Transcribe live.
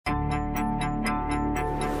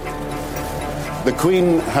The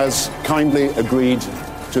Queen has kindly agreed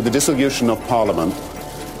to the dissolution of Parliament,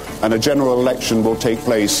 and a general election will take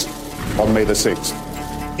place on May the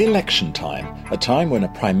 6th. Election time, a time when a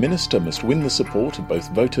Prime Minister must win the support of both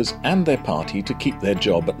voters and their party to keep their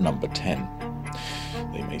job at number 10.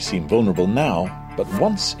 They may seem vulnerable now, but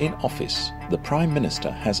once in office, the Prime Minister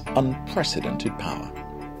has unprecedented power.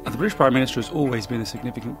 The British Prime Minister has always been a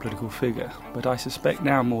significant political figure, but I suspect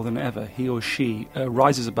now more than ever he or she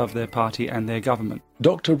rises above their party and their government.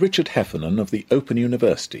 Dr. Richard Heffernan of the Open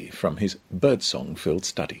University from his birdsong-filled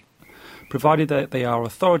study. Provided that they are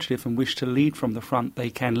authoritative and wish to lead from the front, they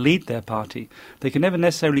can lead their party. They can never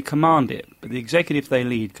necessarily command it, but the executive they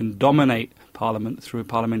lead can dominate Parliament through a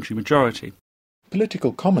parliamentary majority.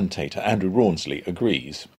 Political commentator Andrew Rawnsley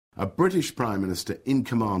agrees. A British Prime Minister in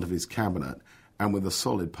command of his cabinet and with a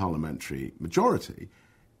solid parliamentary majority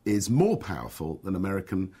is more powerful than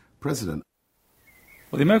American President.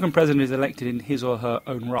 Well, the American president is elected in his or her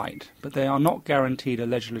own right, but they are not guaranteed a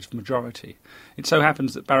legislative majority. It so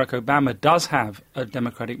happens that Barack Obama does have a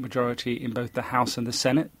Democratic majority in both the House and the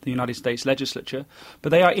Senate, the United States legislature, but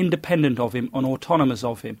they are independent of him and autonomous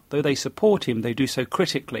of him. Though they support him, they do so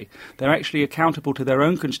critically. They're actually accountable to their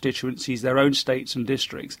own constituencies, their own states and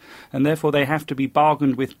districts, and therefore they have to be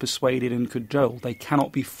bargained with, persuaded and cajoled. They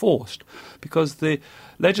cannot be forced, because the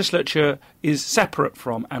legislature is separate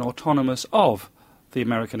from and autonomous of the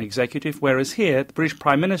American executive, whereas here the British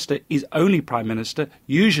Prime Minister is only Prime Minister.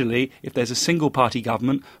 Usually, if there's a single-party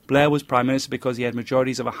government, Blair was Prime Minister because he had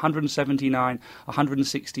majorities of 179,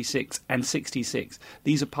 166 and 66.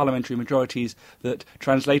 These are parliamentary majorities that,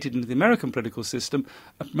 translated into the American political system,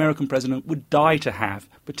 an American president would die to have,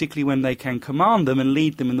 particularly when they can command them and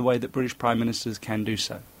lead them in the way that British Prime Ministers can do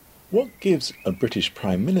so. What gives a British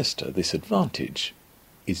Prime Minister this advantage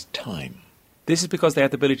is time. This is because they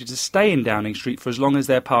have the ability to stay in Downing Street for as long as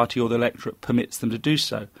their party or the electorate permits them to do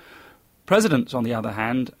so. Presidents, on the other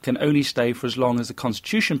hand, can only stay for as long as the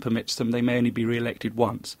Constitution permits them. They may only be re-elected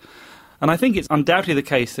once. And I think it's undoubtedly the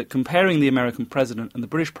case that comparing the American president and the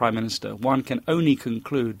British Prime Minister, one can only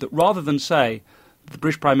conclude that rather than say the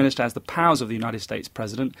British Prime Minister has the powers of the United States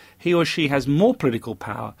President, he or she has more political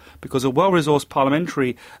power because a well-resourced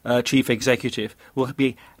parliamentary chief executive will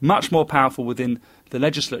be much more powerful within the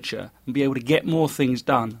legislature and be able to get more things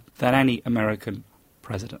done than any American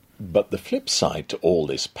president. But the flip side to all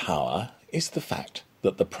this power is the fact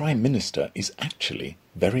that the Prime Minister is actually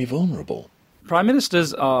very vulnerable. Prime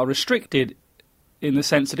Ministers are restricted in the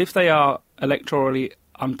sense that if they are electorally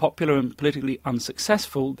unpopular and politically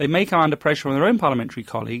unsuccessful, they may come under pressure on their own parliamentary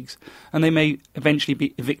colleagues and they may eventually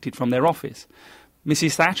be evicted from their office.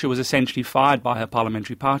 Mrs Thatcher was essentially fired by her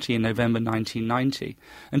parliamentary party in November 1990,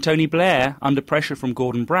 and Tony Blair, under pressure from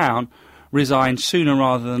Gordon Brown, resigned sooner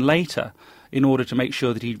rather than later in order to make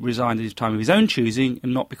sure that he resigned at his time of his own choosing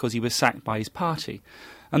and not because he was sacked by his party.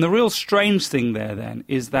 And the real strange thing there, then,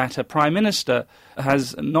 is that a Prime Minister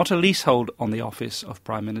has not a leasehold on the office of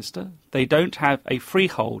Prime Minister. They don't have a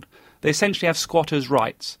freehold. They essentially have squatters'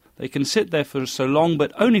 rights. They can sit there for so long,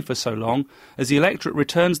 but only for so long, as the electorate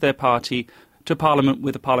returns their party to Parliament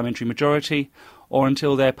with a parliamentary majority, or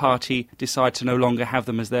until their party decides to no longer have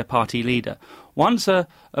them as their party leader. Once a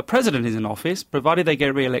president is in office, provided they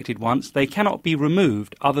get re-elected once, they cannot be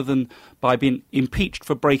removed other than by being impeached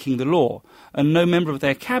for breaking the law. And no member of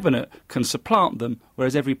their cabinet can supplant them,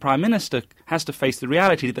 whereas every prime minister has to face the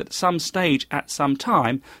reality that at some stage, at some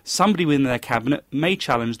time, somebody within their cabinet may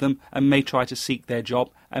challenge them and may try to seek their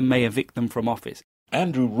job and may evict them from office.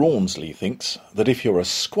 Andrew Rawnsley thinks that if you're a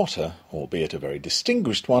squatter, albeit a very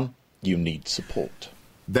distinguished one, you need support.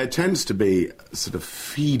 There tends to be a sort of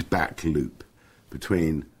feedback loop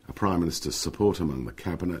between a Prime Minister's support among the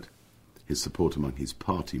Cabinet, his support among his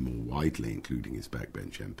party more widely, including his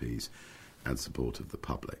backbench MPs, and support of the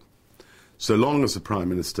public. So long as the Prime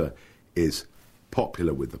Minister is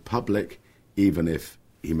popular with the public, even if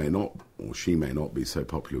he may not or she may not be so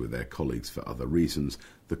popular with their colleagues for other reasons,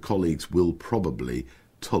 the colleagues will probably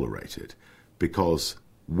tolerate it, because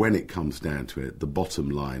when it comes down to it, the bottom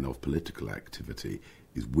line of political activity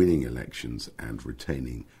is winning elections and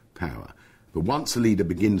retaining power. But once a leader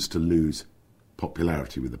begins to lose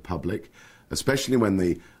popularity with the public, especially when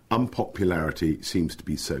the unpopularity seems to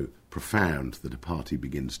be so profound that a party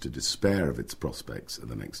begins to despair of its prospects at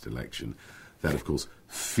the next election, that of course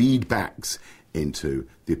feedbacks into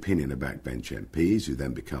the opinion of backbench MPs, who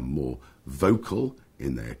then become more vocal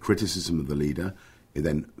in their criticism of the leader. It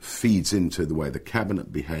then feeds into the way the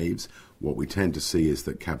Cabinet behaves. What we tend to see is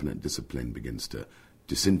that Cabinet discipline begins to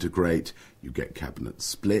disintegrate, you get Cabinet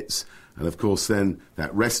splits, and of course then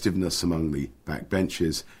that restiveness among the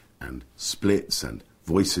backbenches and splits and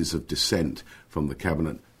voices of dissent from the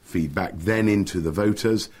cabinet feed back then into the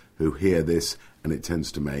voters who hear this, and it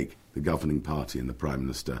tends to make the governing party and the Prime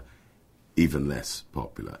Minister even less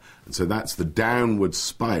popular. And so that's the downward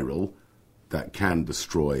spiral that can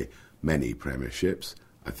destroy many premierships.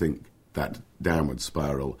 I think that downward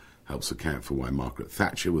spiral helps account for why Margaret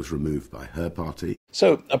Thatcher was removed by her party.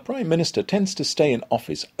 So a Prime Minister tends to stay in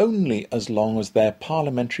office only as long as their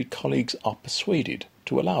parliamentary colleagues are persuaded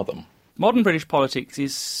to allow them. Modern British politics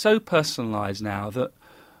is so personalised now that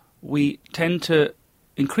we tend to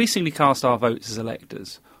increasingly cast our votes as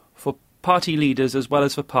electors for party leaders as well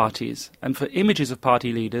as for parties, and for images of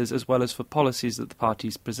party leaders as well as for policies that the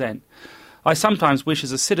parties present. I sometimes wish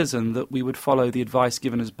as a citizen that we would follow the advice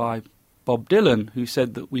given us by Bob Dylan, who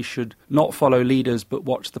said that we should not follow leaders but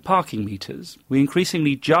watch the parking meters. We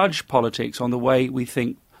increasingly judge politics on the way we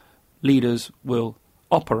think leaders will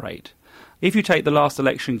operate. If you take the last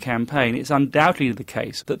election campaign, it's undoubtedly the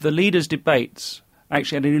case that the leaders' debates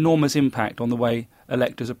actually had an enormous impact on the way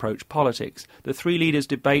electors approach politics. The three leaders'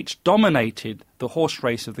 debates dominated the horse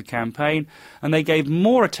race of the campaign, and they gave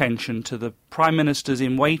more attention to the prime ministers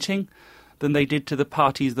in waiting than they did to the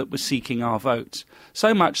parties that were seeking our votes.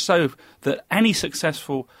 So much so that any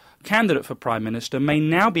successful candidate for prime minister may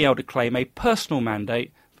now be able to claim a personal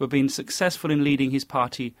mandate for being successful in leading his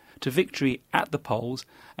party to victory at the polls,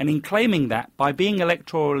 and in claiming that by being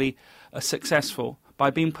electorally successful, by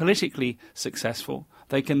being politically successful,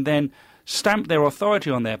 they can then stamp their authority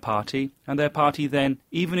on their party, and their party then,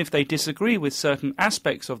 even if they disagree with certain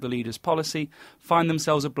aspects of the leader's policy, find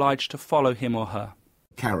themselves obliged to follow him or her.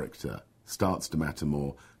 Character starts to matter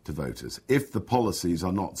more to voters. If the policies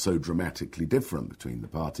are not so dramatically different between the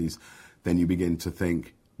parties, then you begin to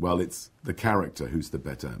think, well, it's the character who's the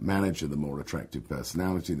better manager, the more attractive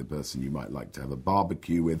personality, the person you might like to have a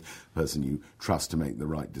barbecue with, the person you trust to make the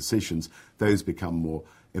right decisions. Those become more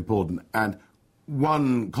important. And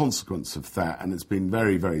one consequence of that, and it's been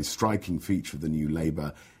very, very striking feature of the new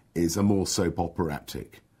Labour, is a more soap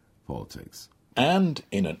operatic politics. And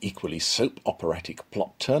in an equally soap operatic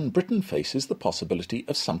plot turn, Britain faces the possibility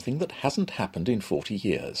of something that hasn't happened in 40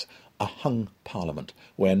 years. A hung parliament,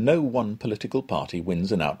 where no one political party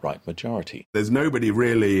wins an outright majority. There's nobody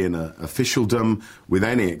really in officialdom with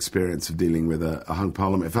any experience of dealing with a hung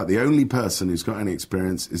parliament. In fact, the only person who's got any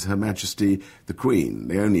experience is Her Majesty the Queen,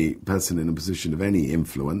 the only person in a position of any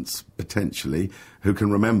influence, potentially, who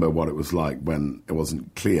can remember what it was like when it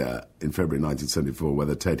wasn't clear in February 1974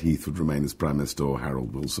 whether Ted Heath would remain as Prime Minister or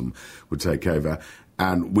Harold Wilson would take over.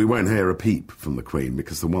 And we won't hear a peep from the Queen,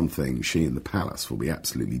 because the one thing she and the palace will be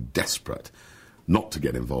absolutely desperate not to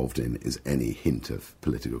get involved in is any hint of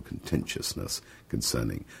political contentiousness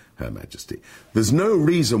concerning Her Majesty. There's no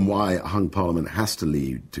reason why a hung parliament has to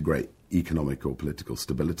lead to great economic or political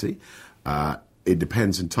stability. It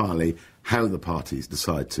depends entirely how the parties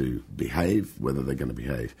decide to behave, whether they're going to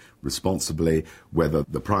behave responsibly, whether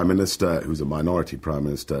the Prime Minister, who's a minority Prime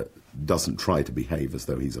Minister, doesn't try to behave as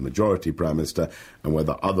though he's a majority Prime Minister, and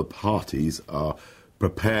whether other parties are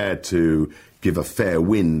prepared to give a fair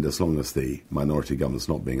wind as long as the minority government's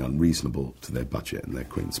not being unreasonable to their budget and their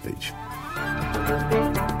Queen's speech.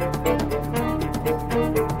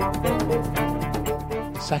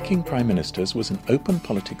 Sacking Prime Ministers was an Open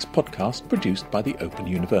Politics podcast produced by the Open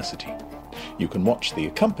University. You can watch the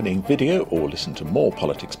accompanying video or listen to more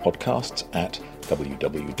politics podcasts at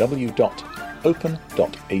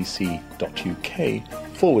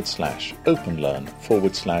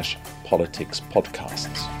www.open.ac.uk/openlearn/politics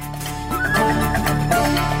podcasts.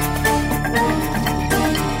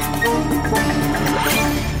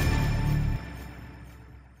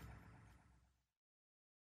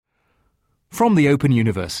 From the Open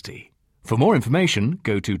University. For more information,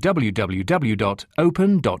 go to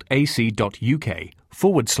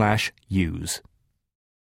www.open.ac.uk/use.